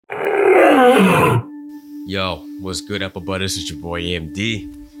Yo, what's good, Apple Butters? It's your boy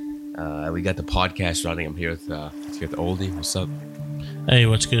AMD. We got the podcast running. I'm here with Oldie. What's up? Hey,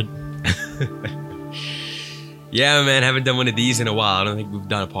 what's good? Yeah, man, haven't done one of these in a while. I don't think we've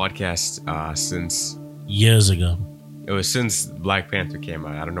done a podcast since Years ago. It was since Black Panther came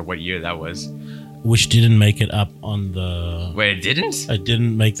out. I don't know what year that was. Which didn't make it up on the... Wait, it didn't? I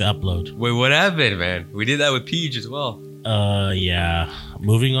didn't make the upload. Wait, what happened, man? We did that with Peach as well. Yeah.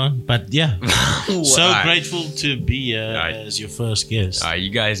 Moving on. But yeah. So Right. grateful to be Right. as your first guest. You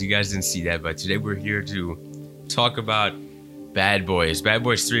guys didn't see that, but today we're here to talk about Bad Boys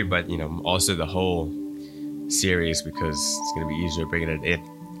 3, but also the whole series because it's gonna be easier bringing it in.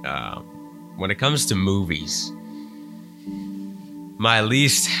 When it comes to movies, my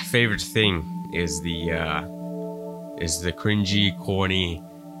least favorite thing is the cringy, corny,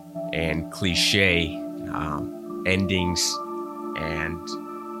 and cliche endings, and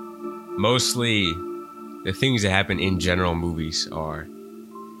mostly the things that happen in general movies are,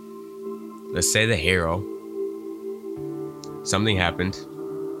 let's say the hero, something happened,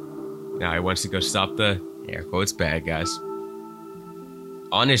 now he wants to go stop the air quotes bad guys.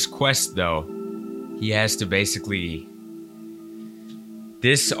 On his quest though, he has to basically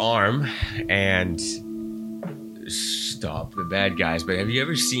disarm and stop the bad guys. But have you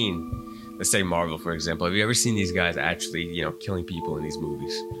ever seen, let's say Marvel for example, have you ever seen these guys actually killing people in these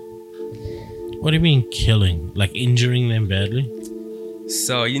movies? What do you mean killing? Like injuring them badly?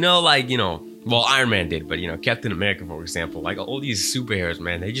 So well, Iron Man did, but Captain America for example, like all these superheroes,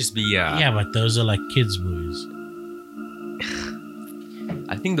 man, they just be Yeah, but those are like kids movies.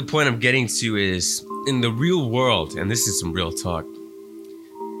 I think the point I'm getting to is, in the real world, and this is some real talk,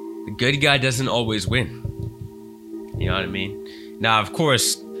 the good guy doesn't always win. You know what I mean? Now, of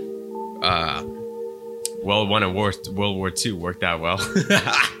course, World War II worked out well.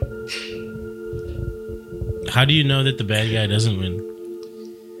 How do you know that the bad guy doesn't win?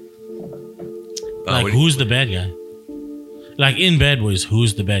 Who's the bad guy? Like in Bad Boys,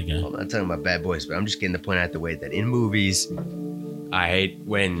 who's the bad guy? I'm not talking about Bad Boys, but I'm just getting the point out the way that in movies, I hate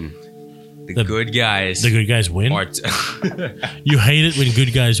when the good guys... The good guys win? You hate it when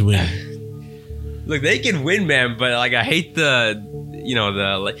good guys win. Look, they can win, man, but like I hate and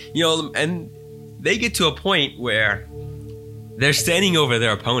they get to a point where they're standing over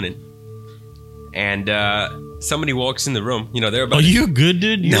their opponent, and somebody walks in the room. They're about. Are you good,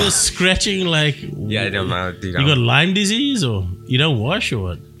 dude? You're scratching like. Yeah, I don't know, dude. You got Lyme disease, or you don't wash, or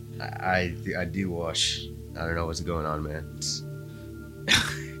what? I do wash. I don't know what's going on, man.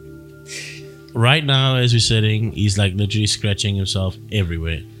 Right now, as we're sitting, he's like literally scratching himself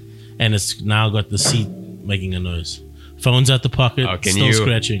everywhere, and it's now got the seat making a noise. Phone's out the pocket, still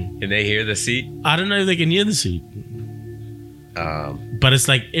scratching. Can they hear the seat? I don't know if they can hear the seat. But it's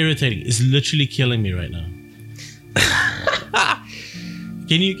like irritating. It's literally killing me right now.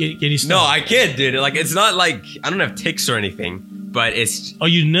 Can you stop? No, I can't, dude. Like, it's not like I don't have tics or anything, but it's. Are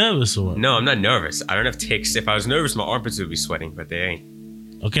you nervous or what? No, I'm not nervous. I don't have tics. If I was nervous, my armpits would be sweating, but they ain't.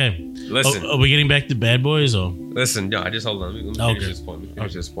 Okay. Listen. Are we getting back to Bad Boys or? Listen, no, just hold on. Let me finish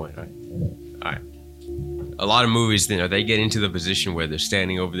this point. All right. A lot of movies, they get into the position where they're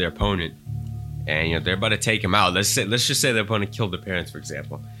standing over their opponent, and they're about to take him out. Let's just say the opponent killed their parents, for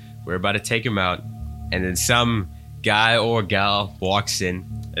example. We're about to take him out, and then some guy or gal walks in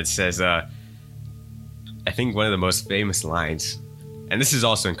that says, I think one of the most famous lines, and this is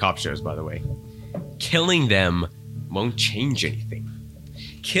also in cop shows, by the way, killing them won't change anything.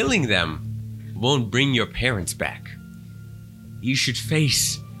 Killing them won't bring your parents back. You should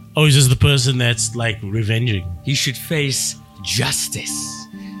face... Oh, is this the person that's like revenging? He should face justice.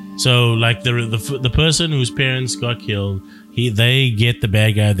 So like the person whose parents got killed, they get the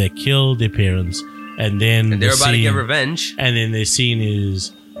bad guy that killed their parents, and then they're about to get revenge. And then the scene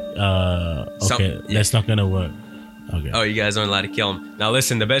is that's not gonna work. Okay. Oh, you guys aren't allowed to kill him. Now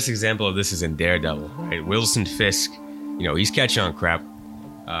listen, the best example of this is in Daredevil, right? Wilson Fisk, he's catching on crap.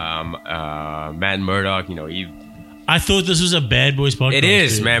 Matt Murdock, I thought this was a Bad Boys podcast. It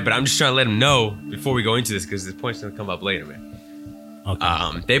is, dude. Man, but I'm just trying to let him know before we go into this because this point's gonna come up later, man.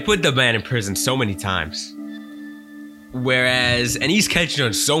 Okay. They put the man in prison so many times, and he's catching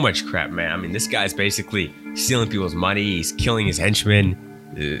on so much crap, man. I mean, this guy's basically stealing people's money. He's killing his henchmen.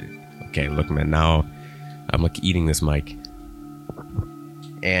 Okay, look, man. Now I'm like eating this mic,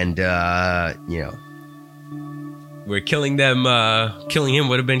 and we're killing them. Killing him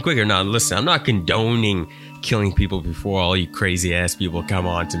would have been quicker. Now, listen, I'm not condoning killing people before all you crazy ass people come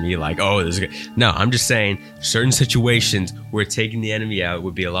on to me like, oh, this is good. No, I'm just saying certain situations where taking the enemy out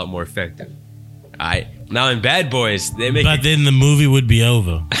would be a lot more effective. Now in Bad Boys, they make then the movie would be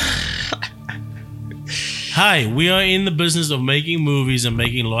over. hi, we are in the business of making movies and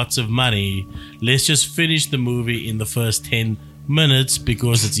making lots of money. Let's just finish the movie in the first 10 minutes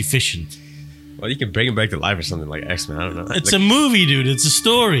because it's efficient. Well, you can bring it back to life or something like X-Men. I don't know. It's a movie, dude. It's a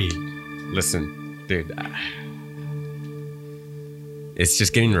story. Listen, dude. It's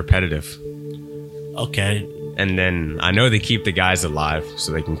just getting repetitive. Okay. And then I know they keep the guys alive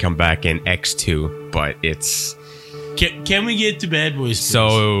so they can come back in X2, but it's... Can we get to Bad Boys? Please?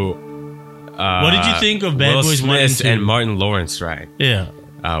 So... what did you think of Bad Boys 1 and 2? And Martin Lawrence, right? Yeah.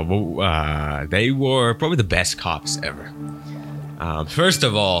 They were probably the best cops ever. First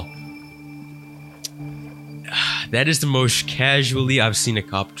of all, that is the most casually I've seen a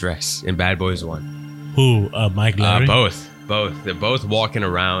cop dress in Bad Boys 1. Who? Mike Lowry? Both. They're both walking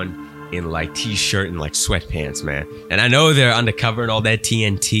around in like t-shirt and like sweatpants, man. And I know they're undercover and all that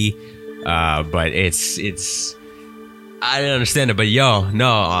TNT, but it's I didn't understand it. But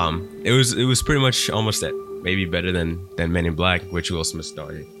it was pretty much almost that, maybe better than Men in Black, which Will Smith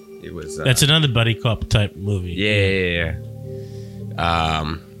started. It was that's another buddy cop type movie. Yeah.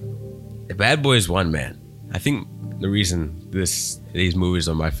 Bad Boys 1, man. I think the reason these movies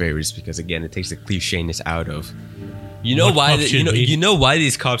are my favorites is because, again, it takes the clichéness out of. You know why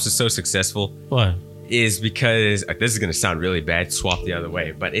these cops are so successful? What? Is because this is gonna sound really bad, swap the other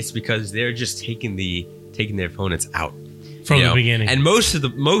way, but it's because they're just taking their opponents out from the beginning. And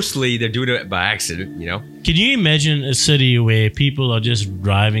mostly they're doing it by accident, you know. Can you imagine a city where people are just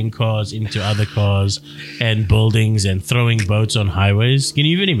driving cars into other cars and buildings and throwing boats on highways? Can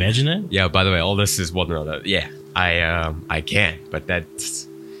you even imagine that? Yeah. By the way, all this is I can, but that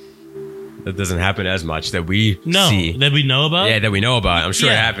doesn't happen as much that we see. That we know about? Yeah, that we know about. I'm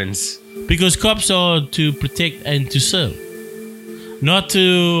sure it happens. Because cops are to protect and to serve. Not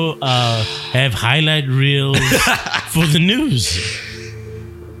to have highlight reels for the news.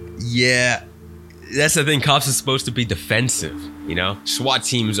 Yeah. That's the thing. Cops are supposed to be defensive, you know? SWAT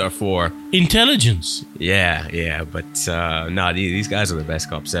teams are for... intelligence. Yeah. But these guys are the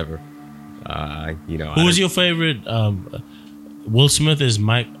best cops ever. Who was your favorite... Will Smith is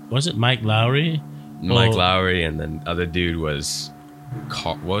Mike. Was it Mike Lowry? Mike Lowry, and then other dude was,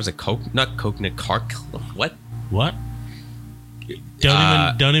 what was it? Not Coconut Cark. What? What?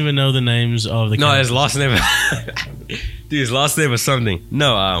 Don't even know the names of the. No, his last name. Dude, his last name was something.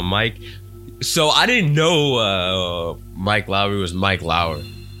 No, Mike. So I didn't know Mike Lowry was Mike Lauer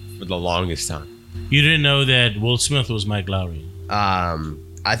for the longest time. You didn't know that Will Smith was Mike Lowry.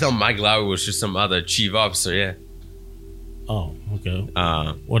 I thought Mike Lowry was just some other chief officer. Yeah. Oh, okay.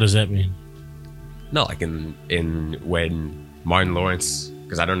 What does that mean? No, like in when Martin Lawrence,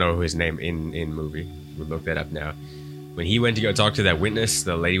 because I don't know his name in movie. We'll look that up now. When he went to go talk to that witness,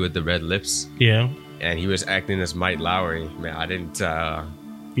 the lady with the red lips. Yeah. And he was acting as Mike Lowry. Man, I didn't.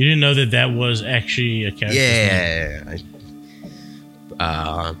 You didn't know that was actually a character. Yeah.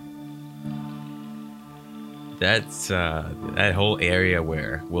 That's that whole area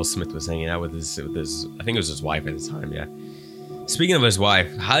where Will Smith was hanging out with his I think it was his wife at the time. Yeah. Speaking of his wife,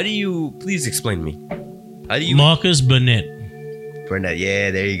 please explain to me. How do you... Marcus Burnett,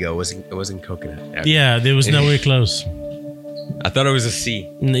 yeah, there you go. It wasn't Coconut. Yeah, there was nowhere close. I thought it was a C.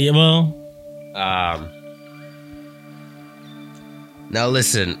 Yeah, well... Now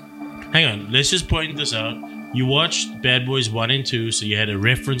listen. Hang on, let's just point this out. You watched Bad Boys 1 and 2, so you had a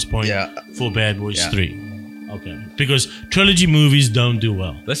reference point for Bad Boys 3. Okay. Because trilogy movies don't do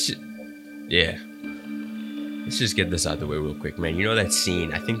well. Let's just get this out of the way real quick, man. You know that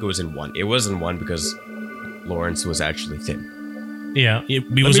scene? I think it was in 1. It was in 1 because Lawrence was actually thin. Yeah,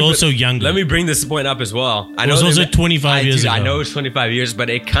 he was also younger. Let me bring this point up as well. I know it was also 25 years ago. I know it was 25 years, but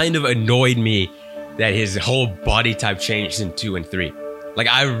it kind of annoyed me that his whole body type changed in 2 and 3. Like,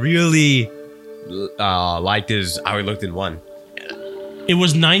 I really liked how he looked in 1. It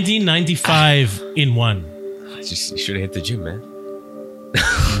was 1995 in 1. I just should have hit the gym, man.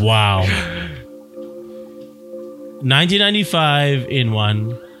 Wow. 1995 in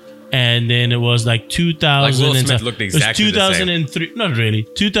 1, and then it was like 2000. Like Will Smith looked exactly 2003. The same. Not really.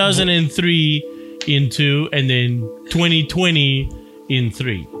 2003 in 2, and then 2020 in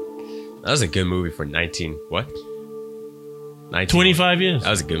 3. That was a good movie for 25 years. That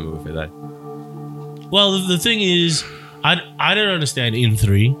was a good movie for that. Well, the thing is, I don't understand in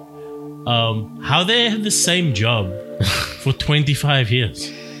 3 how they had the same job for 25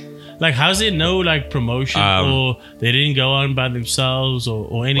 years. Like, how's there no like promotion, or they didn't go on by themselves,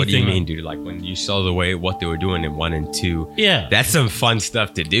 or anything? What do you mean, dude? Like, when you saw what they were doing in 1 and 2, yeah, that's some fun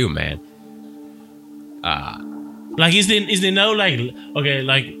stuff to do, man. Like, is there no like,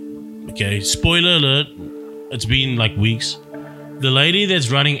 okay, spoiler alert, it's been like weeks. The lady that's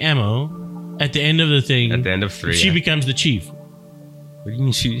running ammo At the end of the thing. At the end of 3. She becomes the chief. What do you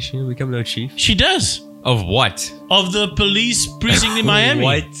mean she didn't become no chief? She does. Of what? Of the police precinct in Miami.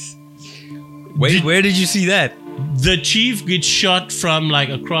 What? Wait, where did you see that? The chief gets shot from like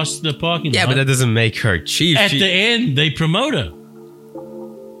across the parking lot. Yeah, but that doesn't make her chief. At the end, they promote her.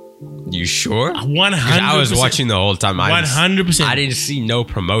 You sure? 100%. I was watching the whole time. 100%. I didn't see no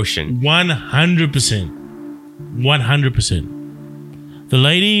promotion. 100%. 100%. The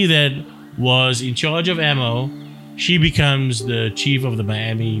lady that was in charge of ammo, she becomes the chief of the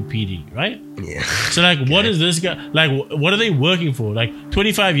Miami PD, right? Yeah. So like, what is this guy, like, what are they working for? Like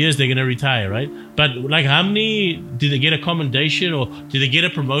 25 years, they're going to retire, right? But like, how many, did they get a commendation or did they get a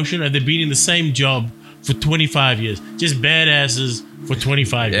promotion? Have they been in the same job for 25 years? Just badasses for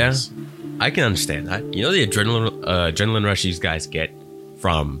 25 years. I can understand that. You know the adrenaline rush these guys get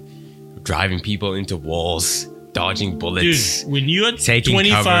from driving people into walls, dodging bullets. Dude, when you're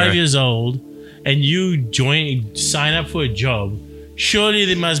 25 cover. years old and you sign up for a job, surely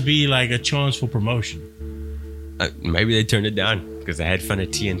there must be like a chance for promotion. Maybe they turned it down because they had fun at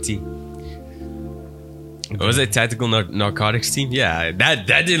TNT. What was it, tactical narcotics team? Yeah, that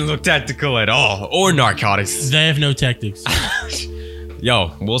didn't look tactical at all, or narcotics. They have no tactics.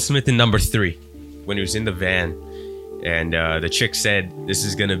 Yo, Will Smith in number 3, when he was in the van, and the chick said, "This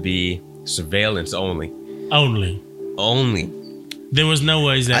is gonna be surveillance only." Only. There was no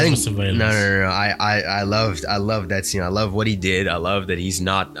ways that was surveillance. No. I loved that scene. I love what he did. I love that he's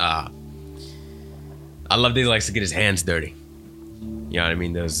not. I love that he likes to get his hands dirty. You know what I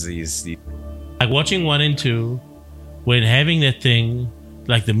mean? These. Like watching 1 and 2, when having that thing,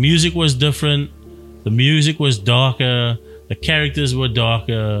 like the music was different, the music was darker, the characters were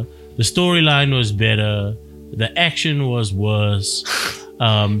darker, the storyline was better, the action was worse.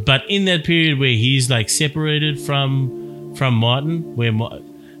 But in that period where he's like separated from Martin, where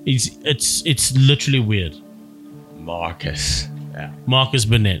it's literally weird. Marcus. Yeah. Marcus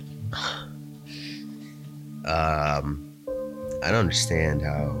Burnett. I don't understand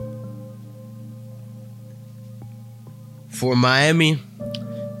how. For Miami,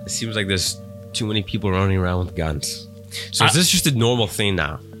 it seems like there's too many people running around with guns. So is this just a normal thing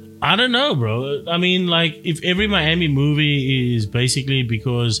now? I don't know, bro. I mean, like, if every Miami movie is basically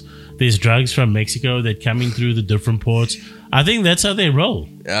because there's drugs from Mexico that come in through the different ports, I think that's how they roll.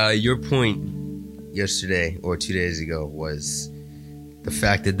 Your point yesterday or 2 days ago was the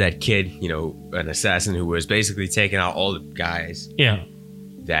fact that kid, you know, an assassin who was basically taking out all the guys. Yeah.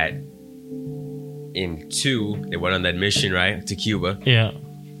 That in 2, they went on that mission, right, to Cuba. Yeah.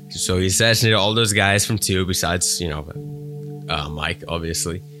 So he assassinated all those guys from 2, besides, you know, Mike,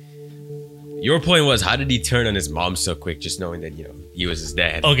 obviously. Your point was, how did he turn on his mom so quick, just knowing that, you know, he was his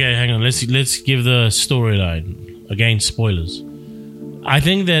dad? Okay, hang on. Let's give the storyline. Again, spoilers. I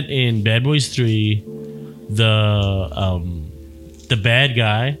think that in Bad Boys 3, the bad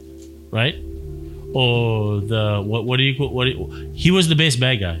guy, right? Or the what do you call he was the best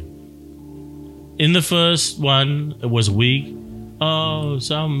bad guy. In the first one, it was weak. Oh,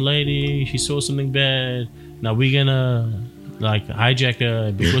 some lady, she saw something bad. Now we're gonna like hijack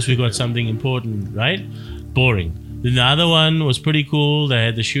her because we got something important, right? Boring. Then the other one was pretty cool. They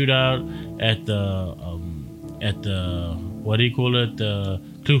had the shootout at the what do you call it? The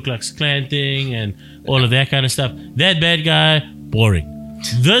Ku Klux Klan thing and all of that kind of stuff. That bad guy, boring.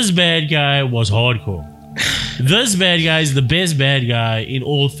 This bad guy was hardcore. This bad guy is the best bad guy in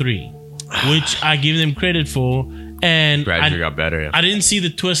all 3, which I give them credit for. And gradually got better. Yeah. I didn't see the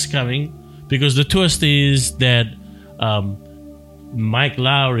twist coming because the twist is that Mike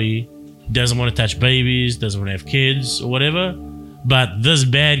Lowry doesn't want to touch babies, doesn't want to have kids or whatever. But this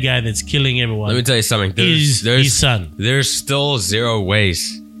bad guy that's killing everyone. Let me tell you something. There's his son. There's still 0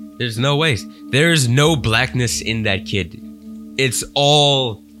 ways. There's no ways. There's no blackness in that kid. It's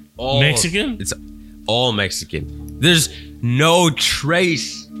all Mexican? It's all Mexican. There's no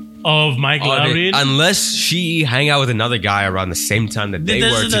trace of Mike Lowry, unless she hang out with another guy around the same time that they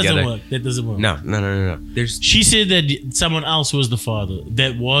work together. That doesn't work. No. She said that someone else was the father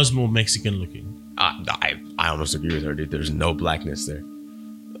that was more Mexican looking. I almost agree with her, dude. There's no blackness there.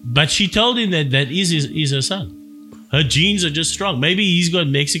 But she told him that is her son. Her genes are just strong. Maybe he's got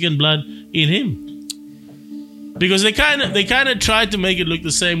Mexican blood in him. Because they kind of tried to make it look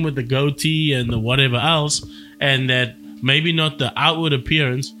the same with the goatee and the whatever else, and that maybe not the outward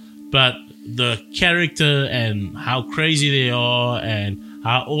appearance, but the character and how crazy they are and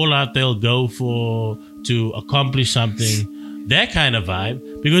how all out they'll go for to accomplish something. That kind of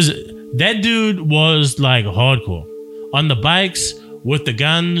vibe. Because that dude was like hardcore. On the bikes, with the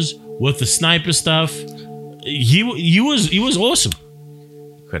guns, with the sniper stuff. He was awesome.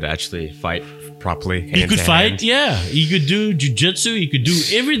 could actually fight properly. He could fight, yeah. He could do jujitsu. He could do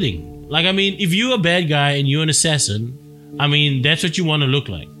everything. Like, I mean, if you're a bad guy and you're an assassin, I mean, that's what you want to look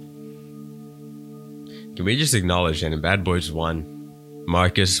like. Can we just acknowledge that in Bad Boys 1,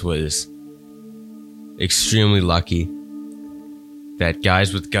 Marcus was extremely lucky that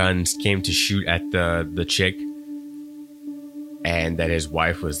guys with guns came to shoot at the chick, and that his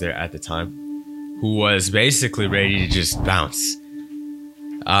wife was there at the time, who was basically ready to just bounce.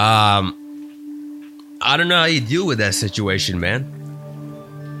 I don't know how you deal with that situation, man.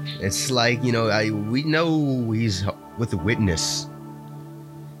 It's like, you know, we know he's with a witness.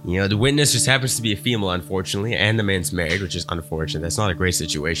 You know, the witness just happens to be a female, unfortunately, and the man's married, which is unfortunate. That's not a great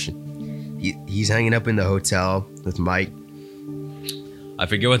situation. He's hanging up in the hotel with Mike. I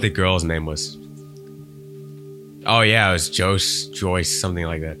forget what the girl's name was. Oh, yeah, it was Joyce, something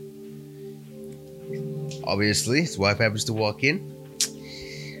like that. Obviously, his wife happens to walk in,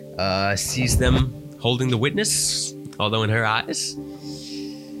 sees them holding the witness, although in her eyes.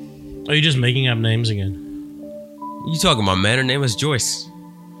 Are you just making up names again? You talking about, man? Her name was Joyce.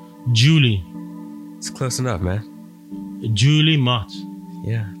 Julie. It's close enough, man. Julie Mott.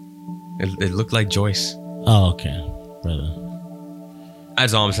 Yeah. It looked like Joyce. Oh, okay. Brother.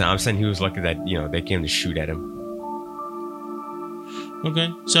 That's all I'm saying. I'm saying he was lucky that, you know, they came to shoot at him. Okay.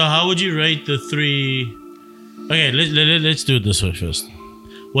 So how would you rate the three... Okay, let's do it this way first.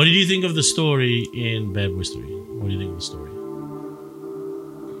 What did you think of the story in Bad Boys 3? What do you think of the story?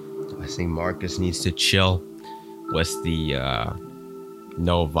 I think Marcus needs to chill with the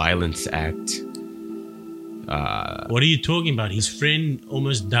no violence act. What are you talking about? His friend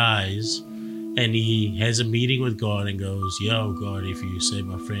almost dies, and he has a meeting with God and goes, "Yo, God, if you save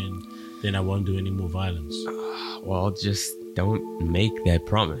my friend, then I won't do any more violence." Well, just don't make that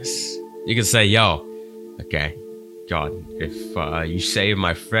promise. You can say, "Yo, okay, God, if you save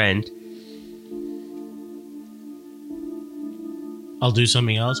my friend, I'll do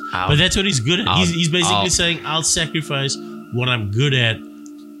something else." But that's what he's good at. He's basically saying, "I'll sacrifice what I'm good at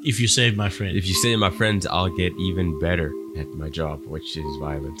if you save my friend." If you save my friends, I'll get even better at my job, which is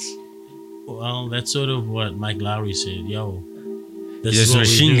violence. Well, that's sort of what Mike Lowry said. Yo, there's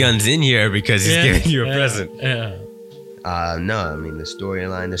machine guns in here because he's giving you a present. Yeah. No, I mean the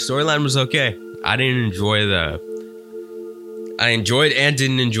storyline was okay. I enjoyed and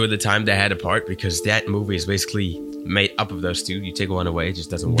didn't enjoy the time they had apart, because that movie is basically made up of those two. You take one away, it just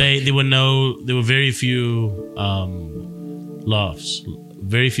doesn't work. There were very few laughs,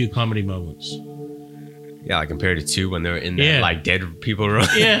 very few comedy moments. Yeah, like compared to 2 when they were in that like dead people room.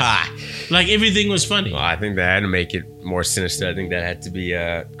 Yeah, like everything was funny. Well, I think they had to make it more sinister. I think that had to be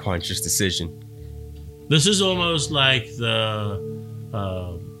a conscious decision. This is almost like the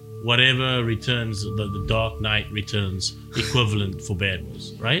whatever returns, the Dark Knight Returns equivalent for Bad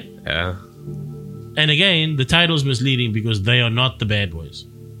Boys, right? Yeah. And again, the title's misleading because they are not the bad boys,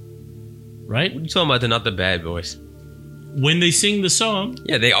 right? What are you talking about? They're not the bad boys. When they sing the song,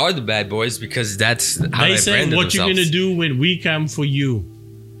 yeah, they are the bad boys because that's how they say, "What themselves. You gonna do when we come for you?"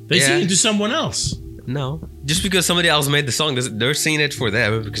 They sing it to someone else. No, just because somebody else made the song, they're singing it for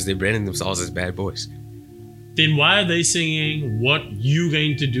them because they branded themselves as bad boys. Then why are they singing "What you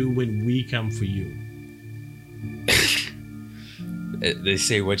going to do when we come for you"? They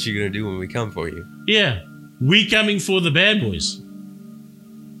say, "What you gonna do when we come for you?" Yeah, we coming for the bad boys.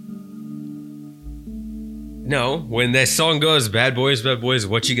 No, when that song goes, bad boys,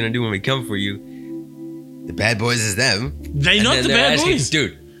 what you gonna do when we come for you?" The bad boys is them. They're not the bad boys.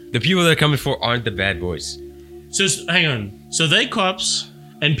 Dude, the people they're coming for aren't the bad boys. So hang on. So they cops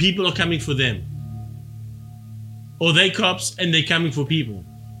and people are coming for them. Or they cops and they're coming for people.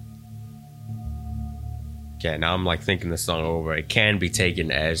 Okay, now I'm like thinking the song over. It can be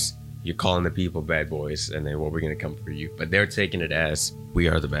taken as you're calling the people bad boys, and then we're gonna come for you. But they're taking it as we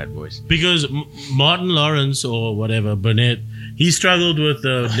are the bad boys. Because Martin Lawrence or whatever, Burnett, he struggled with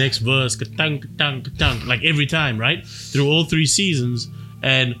the next verse, ka-tung, ka-tung, ka-tung, like every time, right? Through all 3 seasons.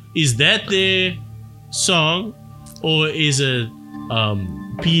 And is that their song, or is it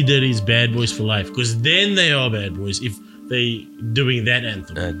P. Diddy's Bad Boys for Life? Because then they are bad boys if they doing that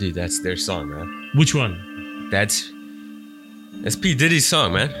anthem. Dude, that's their song, man. Which one? That's P. Diddy's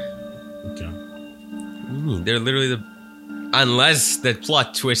song, man. Okay. What do you mean? They're literally unless the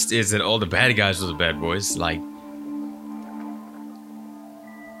plot twist is that all the bad guys are the bad boys, like.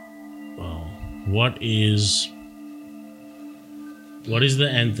 Well, what is the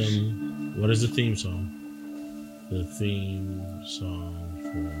anthem? What is the theme song? The theme song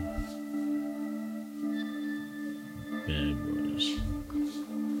for Bad Boys.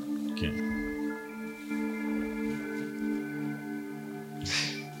 Okay.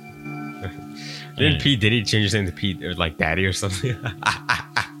 Didn't P Diddy change his name to P or like Daddy or something?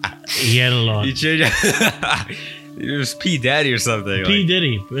 He had a lot. He changed. It was P Daddy or something. P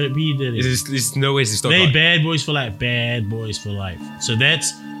Diddy. P Diddy. There's no ways to stop. They Bad Boys for Life. Bad Boys for Life. So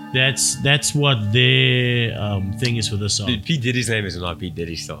that's what their thing is for this song. Dude, P Diddy's name is not P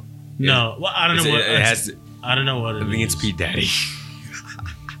Diddy still. No, well, I don't know what it has. I don't know what it is. I think it's P Daddy.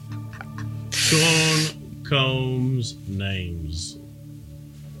 Sean Combs names.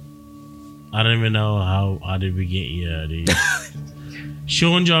 I don't even know how did we get here, dude.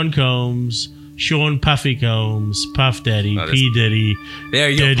 Sean John Combs, Sean Puffy Combs, Puff Daddy, P Diddy. There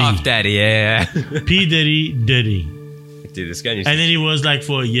you go, Puff Daddy, yeah. P Diddy, Diddy. Dude, this guy needs and then he was like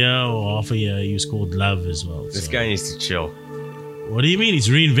for a year or half a year, he was called Love as well. This guy needs to chill. What do you mean? He's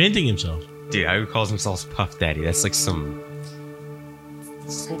reinventing himself. Dude, how he calls himself Puff Daddy? That's like some.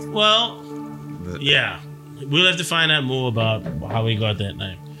 Well, yeah. We'll have to find out more about how he got that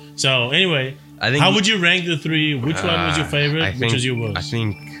name. So, anyway, how would you rank the three? Which one was your favorite? Which was your worst? I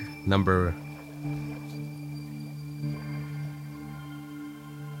think number.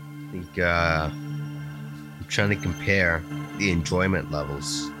 I'm trying to compare the enjoyment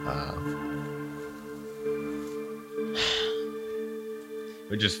levels.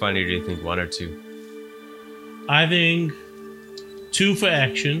 Which is funnier, do you think, 1 or 2? I think 2 for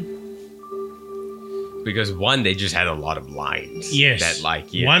action. Because 1, they just had a lot of lines. Yes.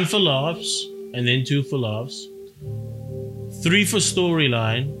 That 1 for laughs, and then 2 for laughs. 3 for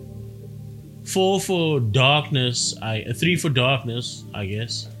storyline. 4 for darkness. 3 for darkness, I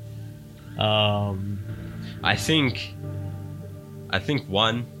guess. I think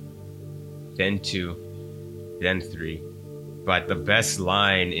 1, then 2, then 3. But the best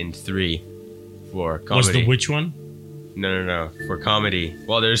line in 3 for comedy was the which one? No. For comedy,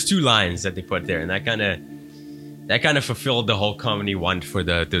 well, there's 2 lines that they put there, and that kind of fulfilled the whole comedy want for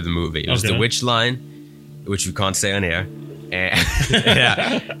the movie. It was the which line, which we can't say on air,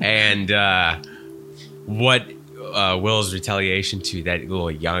 and what Will's retaliation to that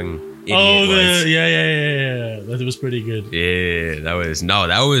little young idiot was. Yeah. That was pretty good. Yeah, that was.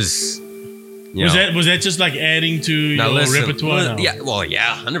 Was that just like adding to your repertoire? Yeah,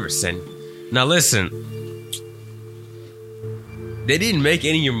 100%. Now listen, they didn't make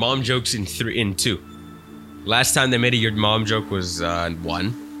any of your mom jokes in 2. Last time they made a your mom joke was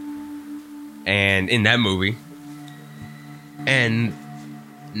 1, and in that movie. And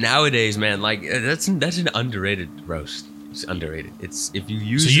nowadays, man, like that's an underrated roast. It's underrated. It's if you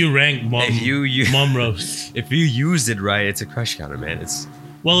use. So you rank mom roast. If you use it right, it's a crush counter, man. It's.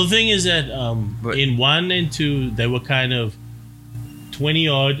 Well, the thing is that in 1 and 2, they were kind of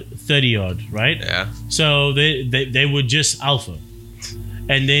 20-odd, 30-odd, right? Yeah. So they were just alpha.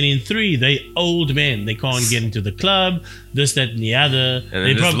 And then in 3, they old men. They can't get into the club, this, that, and the other. And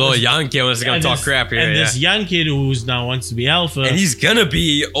then this little young kid wants to come talk crap here. And this young kid who now wants to be alpha. And he's going to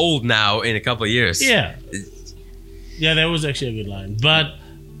be old now in a couple of years. Yeah. Yeah, that was actually a good line. But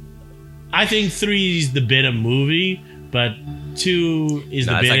I think 3 is the better movie, but 2 is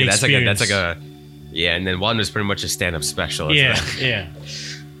the better experience. That's like a and then 1 was pretty much a stand-up special. Yeah.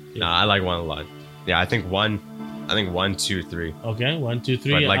 No, I like 1 a lot. Yeah, I think 1, 2, 3. Okay, 1, 2,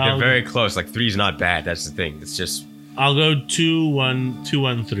 3. But like they're very close. Like 3 is not bad. That's the thing. It's just. I'll go 2, 1, 2,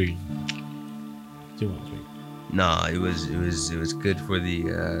 1, 3. 2, 1, 3. No, it was good for the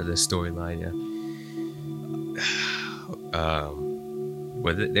storyline. Yeah.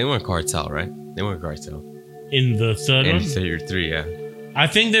 They weren't cartel, right? They weren't cartel. In the third one? In 3, yeah. I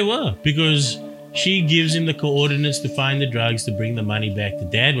think they were, because she gives him the coordinates to find the drugs to bring the money back. The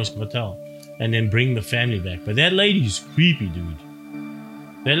dad was cartel. And then bring the family back. But that lady's creepy, dude.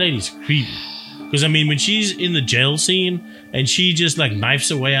 That lady's creepy. Because, I mean, when she's in the jail scene and she just, like, knifes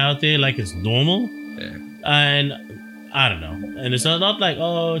her way out there like it's normal. Yeah. And I don't know. And it's not like,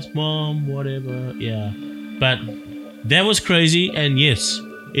 oh, it's mom, whatever. Yeah. But that was crazy. And yes,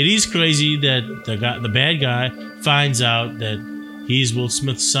 it is crazy that the bad guy finds out that he's Will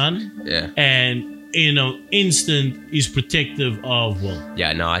Smith's son. Yeah. And in an instant is protective of Will.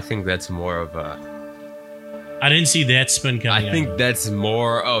 Yeah, no, I think that's more of a. I didn't see that spin coming. I think that's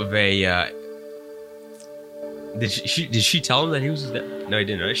more of a. Did she tell him that he was his dad? No, he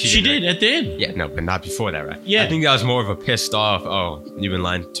didn't, right? She did at the end. Yeah, no, but not before that, right? Yeah. I think that was more of a pissed off. Oh, you've been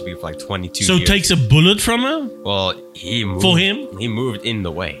lying to me for like 22 so years. So takes a bullet from her. Well, he moved. For him, he moved in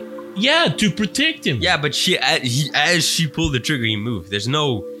the way. Yeah, to protect him. Yeah, but as she pulled the trigger, he moved. There's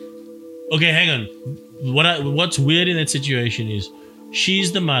no. Okay, hang on. What's weird in that situation is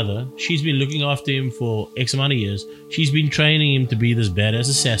she's the mother. She's been looking after him for X amount of years. She's been training him to be this badass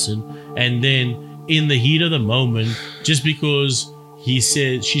assassin. And then in the heat of the moment, just because she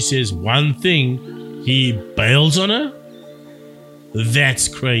says one thing, he bails on her. That's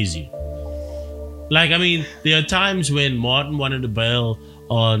crazy. Like, I mean, there are times when Martin wanted to bail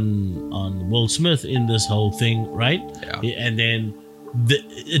on Will Smith in this whole thing, right? Yeah. And then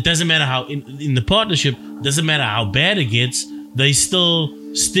it doesn't matter how in the partnership, doesn't matter how bad it gets, they still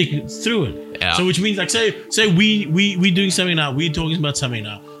stick through it. Yeah. So which means, like, say we doing something now, we're talking about something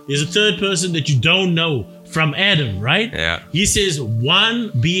now. There's a third person that you don't know from Adam, right? Yeah. He says one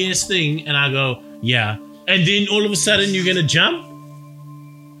BS thing, and I go, yeah, and then all of a sudden you're gonna jump.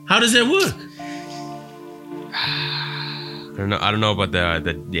 How does that work? I don't know about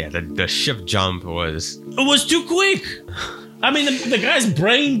the ship jump was. It was too quick. I mean, the guy's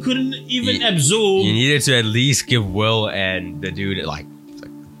brain couldn't even absorb. You needed to at least give Will and the dude like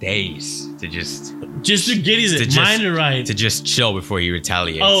days to just to get his mind right, to just chill before he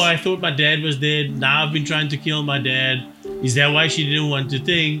retaliates. Oh, I thought my dad was dead. Now I've been trying to kill my dad. Is that why she didn't want to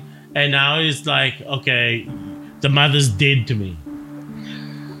think? And now it's like, okay, the mother's dead to me.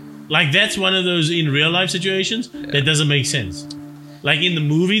 Like, that's one of those in real life situations that doesn't make sense. Like in the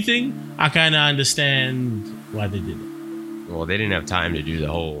movie thing, I kind of understand why they did it. Well, they didn't have time to do the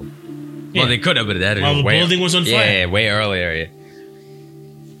whole. Yeah. Well, they could have, but that the building was on fire. Yeah, way earlier. Yeah.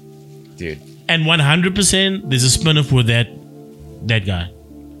 Dude. And 100%, there's a spin-off with that guy.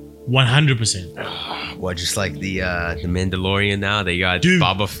 100%. What, just like the Mandalorian now? They got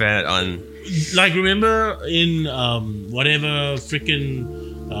Boba Fett on. Like, remember in whatever freaking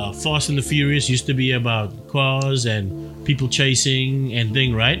Fast and the Furious used to be about cars and people chasing and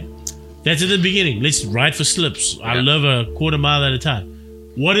thing, right? That's at the beginning. Let's ride for slips. I love a quarter mile at a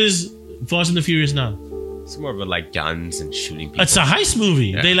time. What is Fast and the Furious now? It's more of a, like, guns and shooting people. It's a heist movie.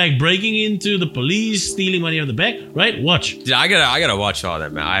 Yeah. They like breaking into the police, stealing money out of the back, right? Watch. Dude, I gotta watch all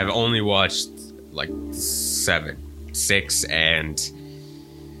that, man. I've only watched like 6, and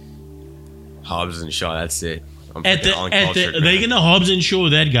Hobbs and Shaw. That's it. They're gonna Hobbs and Shaw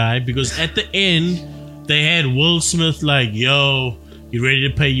that guy because at the end they had Will Smith like, yo, you ready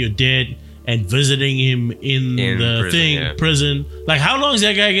to pay your debt, and visiting him in the prison. Like, how long is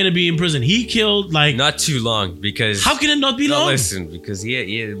that guy gonna be in prison? He killed like not too long because how can it not be long? Listen, because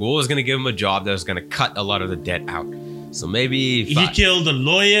Will was gonna give him a job that was gonna cut a lot of the debt out. So maybe he killed a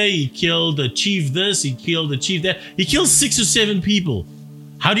lawyer, he killed the chief this, he killed the chief that. He killed 6 or 7 people.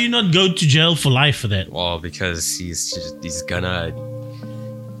 How do you not go to jail for life for that? Well, because he's gonna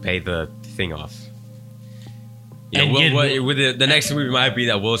pay the thing off. You know, the next movie might be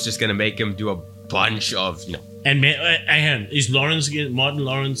that Will's just gonna make him do a bunch of, you know. And is Martin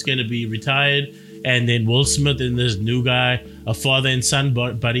Lawrence gonna be retired, and then Will Smith and this new guy, a father and son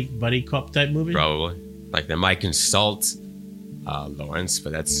buddy cop type movie? Probably. Like, they might consult Lawrence,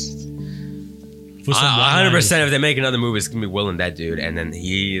 but that's 100%. If they make another movie, it's gonna be Will and that dude, and then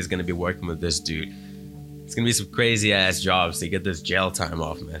he is gonna be working with this dude. It's gonna be some crazy ass jobs to get this jail time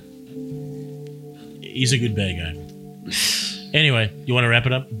off, man. He's a good bad guy. Anyway, you want to wrap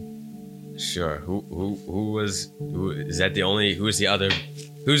it up? Sure. Who's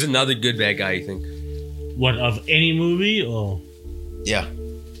another good bad guy you think? What, of any movie or? Yeah.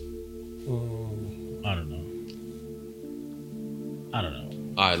 I don't know.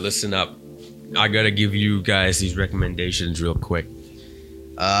 All right, listen up. I gotta give you guys these recommendations real quick.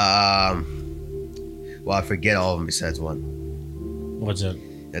 Well, I forget all of them besides one. What's that?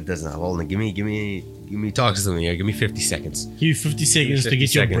 That doesn't. Hold on. Give me. Talk to something here. Give me 50 seconds. Give you 50 seconds to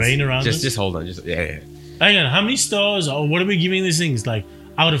get your brain around this? Just hold on. Yeah. Hang on. How many stars? Or what are we giving these things? Like,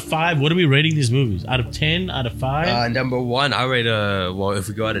 out of 5, what are we rating these movies? Out of 10? Out of 5? Number 1, I rate well, if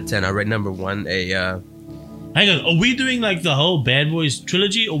we go out of 10, I rate number 1 Hang on. Are we doing like the whole Bad Boys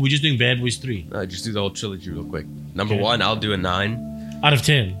trilogy, or are we just doing Bad Boys 3? Just do the whole trilogy real quick. Number 1, I'll do a 9. Out of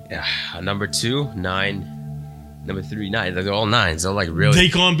 10? Yeah. Number 2, 9. Number 3, 9. They're all 9s. They're like really. They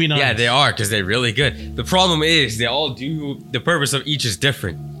can't be 9s. Yeah, they are, because they're really good. The problem is they all do. The purpose of each is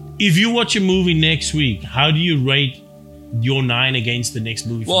different. If you watch a movie next week, how do you rate your 9 against the next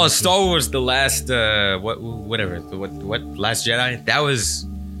movie? Well, Star Wars, the last what Last Jedi. That was.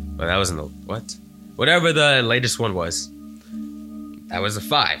 Well, that wasn't the what. Whatever the latest one was. That was a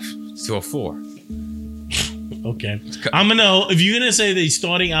 5 to a 4. Okay. If you're gonna say they're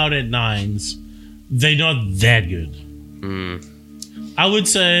starting out at 9s. They're not that good. I would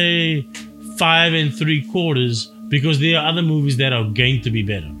say 5 3/4 because there are other movies that are going to be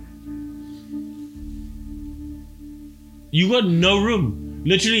better. You got no room.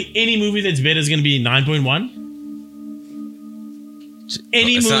 Literally any movie that's better is going to be 9.1.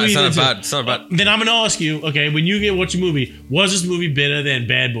 Any movie. It's not about. Then I'm gonna ask you. Okay, when you get watch a movie, was this movie better than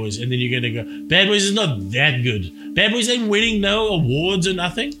Bad Boys? And then you're gonna go, Bad Boys is not that good. Bad Boys ain't winning no awards or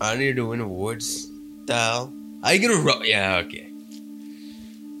nothing. I need to win awards. The hell? Are you gonna? Yeah. Okay.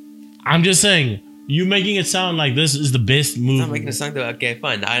 I'm just saying. You making it sound like this is the best movie. I'm making it sound okay,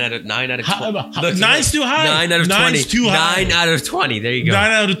 fine. 9 out of 20. Nine's too high. 9 out of 20. Nine's too high. 9 out of 20. There you go.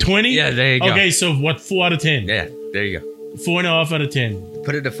 9 out of 20? Yeah, there you go. Okay, so what? 4 out of 10. Yeah, there you go. 4.5 out of 10.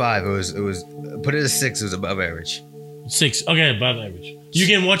 Put it to 5. It was. Put it to 6. It was above average. 6. Okay, above average. You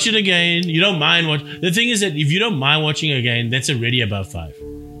can watch it again. You don't mind watch. The thing is that if you don't mind watching again, that's already above 5.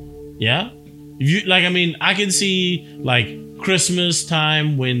 Yeah. If you like, I mean, I can see like Christmas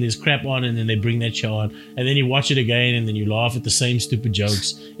time when there's crap on and then they bring that show on and then you watch it again and then you laugh at the same stupid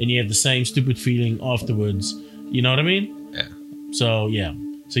jokes and you have the same stupid feeling afterwards. You know what I mean? Yeah. So yeah.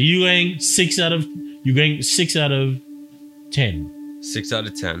 So you're going 6 out of 10. 6 out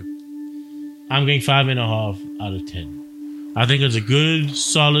of 10. I'm going 5.5 out of 10. I think it's a good,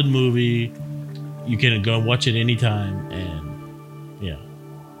 solid movie. You can go watch it anytime and yeah.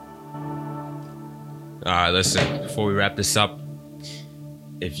 All right, listen. Before we wrap this up,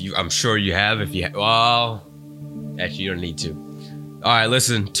 I'm sure you have. Well, actually, you don't need to. All right,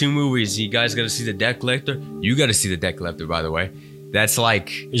 listen. 2 movies. You guys got to see The Debt Collector. You got to see The Debt Collector, by the way. That's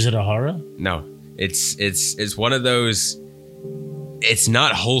like. Is it a horror? No, it's one of those. It's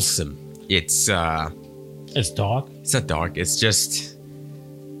not wholesome. It's dark. It's not dark. It's just.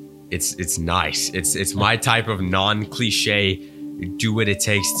 It's nice. It's my type of non-cliche. Do what it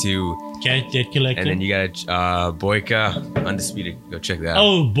takes to. Debt Collector. And then you got Boyka, Undisputed. Go check that out.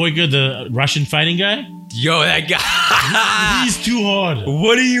 Oh, Boyka, the Russian fighting guy? Yo, that guy. He's too hard.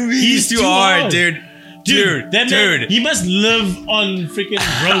 What do you mean he's too hard, dude? Dude. Man, he must live on freaking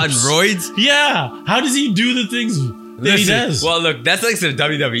ropes. On roids? Yeah. How does he do the things that he does? Well, look, that's like some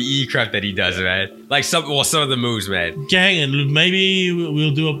WWE crap that he does, man. Like some of the moves, man. Gang, and maybe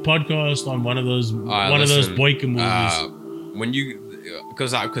we'll do a podcast on one of those Boyka movies.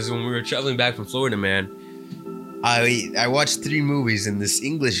 Because when we were traveling back from Florida, man, I watched 3 movies and this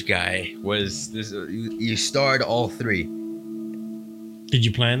English guy was this. You starred all 3. Did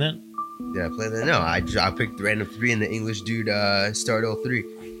you plan that? Did I plan that? No, I picked random 3 and the English dude starred all 3.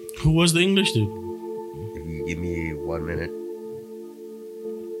 Who was the English dude? If you give me 1 minute.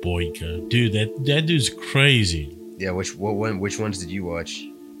 Boyka, dude, that dude's crazy. Yeah, which ones did you watch?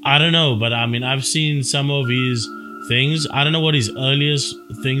 I don't know, but I mean, I've seen some of his things. I don't know what his earliest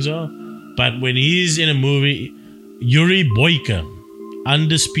things are, but when he's in a movie, Yuri Boyka,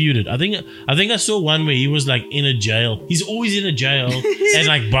 Undisputed. I think I saw one where he was like in a jail. He's always in a jail and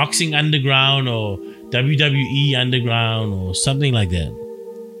like Boxing Underground or WWE Underground or something like that.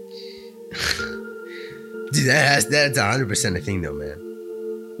 Dude, that's 100% a thing though, man.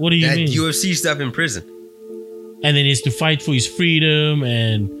 What do you mean? UFC stuff in prison. And then he has to fight for his freedom,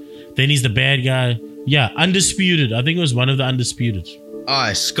 and then he's the bad guy. Yeah, Undisputed. I think it was one of the Undisputed.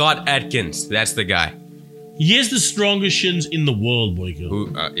 Scott Adkins. That's the guy. He has the strongest shins in the world,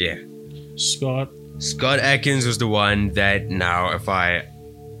 Boyka. Yeah. Scott Adkins was the one that now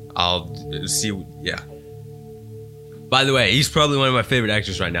I'll see. Yeah. By the way, he's probably one of my favorite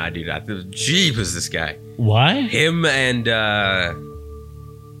actors right now, dude. Jeep is this guy. Why? Him and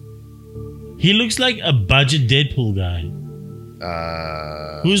he looks like a budget Deadpool guy.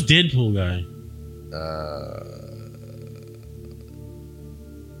 Who's Deadpool guy?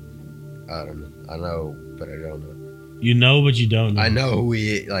 I don't know. I know, but I don't know. You know, but you don't know. I know who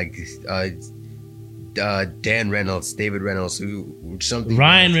he like. Dan Reynolds, David Reynolds, who something.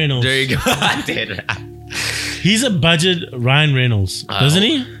 Ryan Reynolds. There you go. He's a budget Ryan Reynolds, doesn't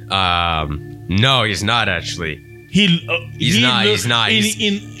he? No, he's not actually. He's not.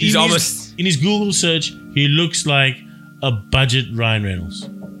 He's almost in his Google search. He looks like a budget Ryan Reynolds.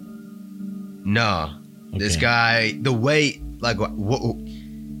 No, okay. This guy, the way like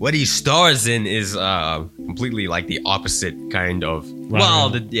what he stars in is completely like the opposite kind of. Hold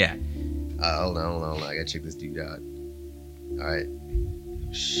on. I gotta check this dude out. All right.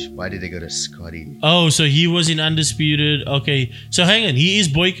 Why did they go to Scotty? Oh, so he was in Undisputed. Okay, so hang on. He is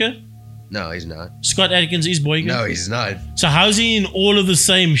Boyka? No, he's not. Scott Adkins is Boyka? No, he's not. So how's he in all of the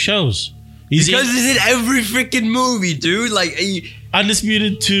same shows? Because he's in every freaking movie, dude. Like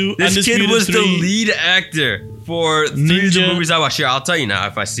Undisputed 2, this Undisputed kid was 3, the lead actor for 3 of the movies I watched. Here, I'll tell you now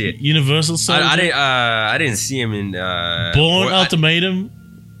if I see it. Universal Soldier. I didn't see him in Bourne Ultimatum.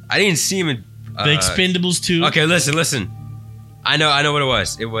 I didn't see him in The Expendables 2. Okay, listen. I know what it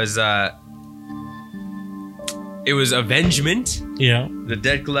was. It was Avengement. Yeah. The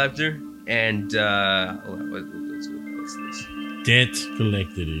Debt Collector and what's this? Debt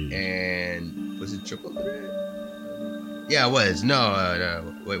Collector, dude. And was it Triple Threat? Yeah, it was.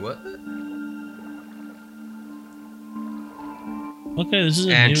 No. Wait, what? Okay, this is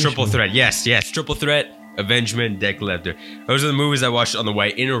a and new Triple show. Threat. Yes. Triple Threat, Avengement, Debt Collector. Those are the movies I watched on the way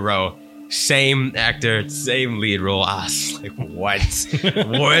in a row. Same actor, same lead role. I was like, what?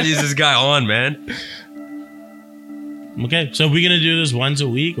 What is this guy on, man? Okay, so we're gonna do this once a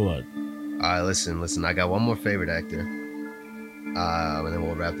week or what? Alright, listen. I got one more favorite actor. And then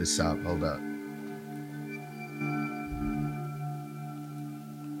we'll wrap this up. Hold up.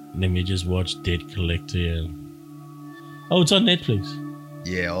 Let me just watch Debt Collector. Yeah. Oh, it's on Netflix.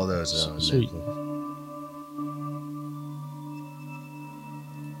 Yeah, all those are on Sweet. Netflix.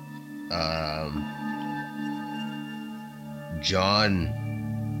 John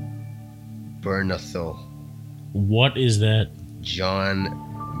Bernthal. What is that? John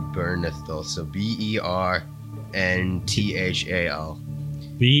Bernthal. So Bernthal.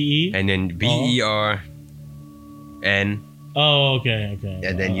 B-E? And then Bern. Oh, okay.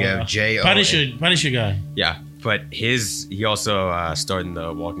 And then you have J-O. Punisher guy. Yeah, but he also starred in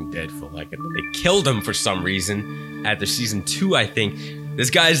The Walking Dead for and then they killed him for some reason after season 2, I think. This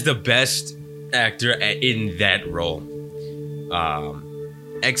guy's the best actor in that role.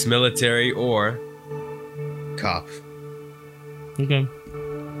 Ex-military or cop. Okay,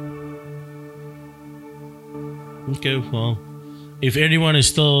 well, if anyone is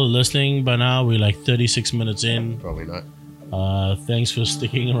still listening by now, we're like 36 minutes in. Probably not. Thanks for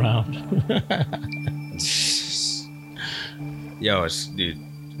sticking around. Yo, dude.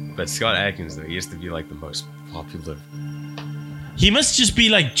 But Scott Adkins, though, he used to be the most popular. He must just be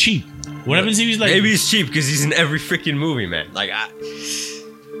cheap. What happens if he's maybe he's cheap because he's in every freaking movie, man.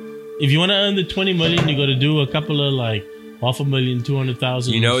 If you want to earn the 20 million, you got to do a couple of $500,000,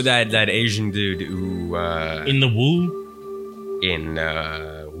 200,000. You know that Asian dude who in the Wu? In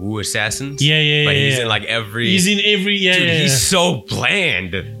Wu Assassins? Yeah. But he's in every. He's in every. Yeah, dude, yeah. He's so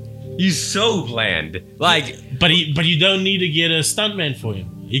bland. He's so bland. But you don't need to get a stuntman for him.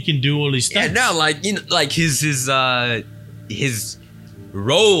 He can do all his stunts. Yeah, no, his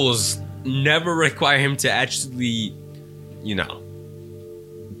roles never require him to actually,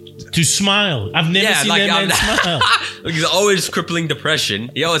 to smile. I've never seen that man smile. He's always crippling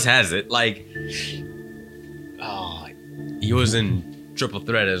depression. He always has it. He was in Triple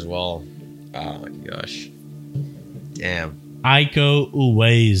Threat as well. Oh my gosh. Damn. Iko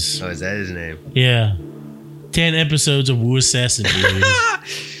Uwais. Oh, is that his name? Yeah. 10 episodes of Wu Assassin.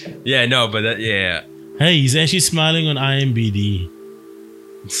 Yeah, no, but yeah. Hey, he's actually smiling on IMBD.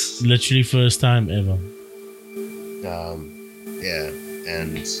 Literally first time ever. Yeah,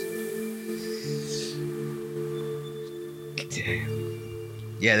 and damn.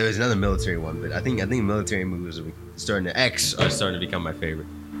 Yeah, there was another military one, but I think military movies are starting to become my favorite.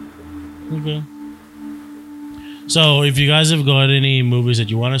 Okay. So if you guys have got any movies that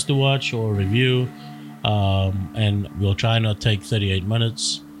you want us to watch or review, and we'll try not take 38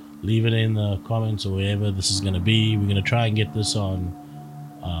 minutes, leave it in the comments or wherever this is going to be. We're going to try and get this on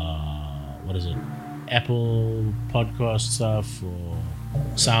Apple podcast stuff or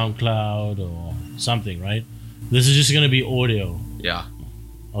SoundCloud or something, right? This is just going to be audio. Yeah.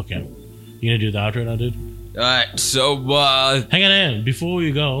 Okay. You going to do the outro now, dude? Alright, so hang on. Before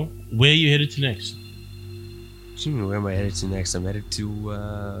you go, where are you headed to next? Where am I headed to next? I'm headed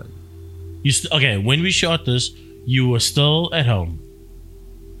to okay, when we shot this, you were still at home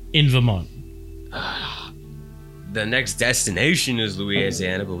in Vermont. The next destination is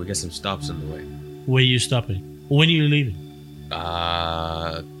Louisiana, but we got some stops on the way. Where are you stopping? When are you leaving?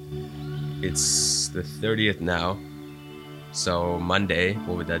 It's the 30th now. So Monday,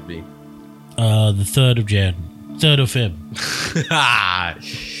 what would that be? The 3rd of Jan. 3rd of Feb.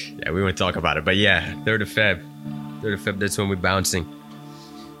 Yeah, we won't talk about it, but yeah, 3rd of Feb. 3rd of Feb, that's when we're bouncing.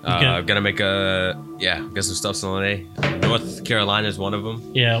 Okay. I'm gonna got some stops on the way. North Carolina is one of them.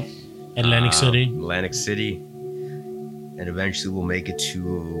 Yeah. Atlantic City. Atlantic City. And eventually we'll make it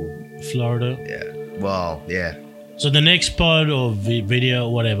to Florida. Yeah. Well, yeah. So the next pod or video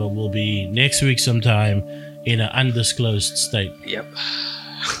or whatever will be next week sometime in an undisclosed state. Yep.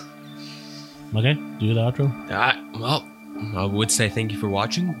 Okay, do the outro. Well, I would say thank you for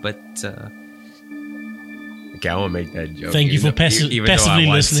watching, but okay, I won't make that joke. Thank you for passively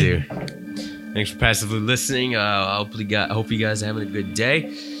listening. Thanks for passively listening. I hope you guys are having a good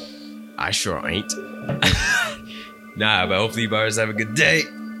day. I sure ain't. Nah, but hopefully you guys have a good day.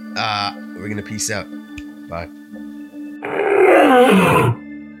 We're gonna peace out. Bye.